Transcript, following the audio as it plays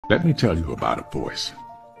Let me tell you about a voice.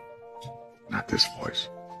 Not this voice,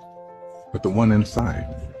 but the one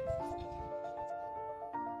inside.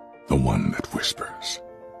 The one that whispers.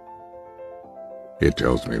 It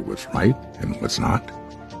tells me what's right and what's not,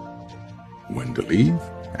 when to leave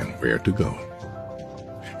and where to go.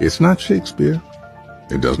 It's not Shakespeare.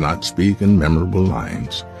 It does not speak in memorable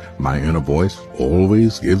lines. My inner voice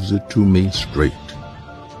always gives it to me straight.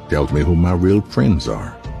 Tells me who my real friends are,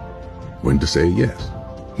 when to say yes,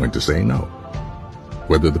 when to say no,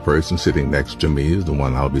 whether the person sitting next to me is the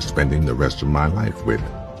one I'll be spending the rest of my life with,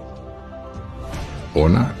 or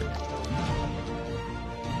not.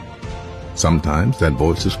 Sometimes that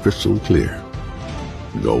voice is crystal clear.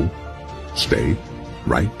 Go, stay,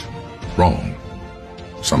 right, wrong.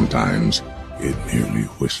 Sometimes it merely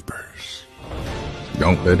whispers.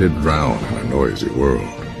 Don't let it drown in a noisy world,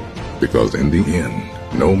 because in the end,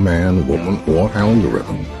 no man, woman, or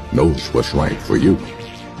algorithm knows what's right for you.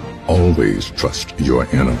 Always trust your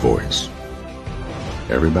inner voice.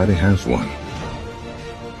 Everybody has one.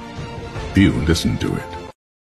 Few listen to it.